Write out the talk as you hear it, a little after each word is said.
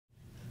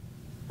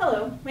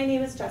Hello, my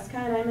name is Jessica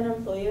and I'm an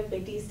employee of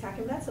Big D's Tack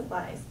and Vet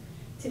Supplies.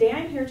 Today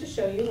I'm here to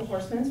show you the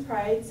Horseman's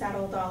Pride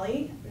Saddle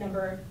Dolly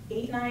number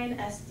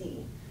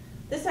 89SD.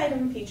 This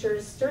item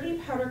features sturdy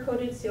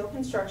powder-coated steel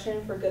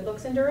construction for good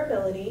looks and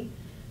durability,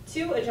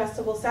 2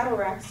 adjustable saddle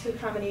racks to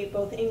accommodate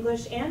both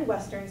English and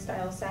Western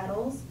style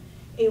saddles,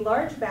 a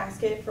large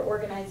basket for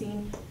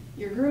organizing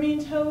your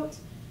grooming tote,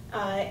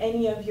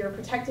 any of your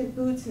protective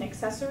boots and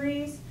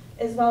accessories,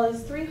 as well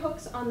as 3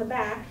 hooks on the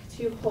back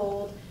to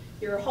hold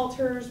your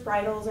halters,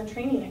 bridles, and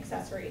training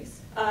accessories.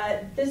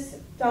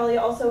 This dolly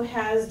also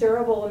has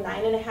durable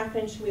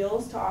 9.5-inch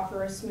wheels to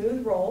offer a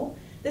smooth roll.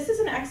 This is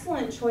an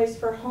excellent choice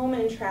for home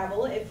and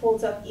travel. It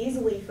folds up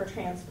easily for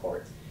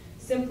transport.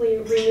 Simply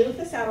remove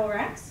the saddle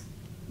racks,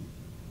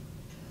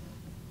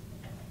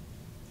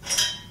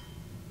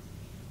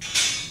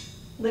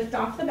 lift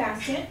off the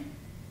basket,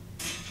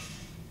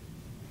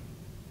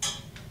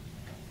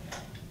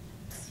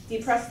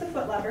 depress the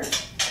foot lever,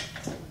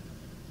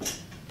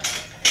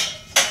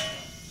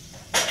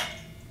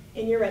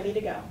 and you're ready to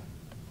go.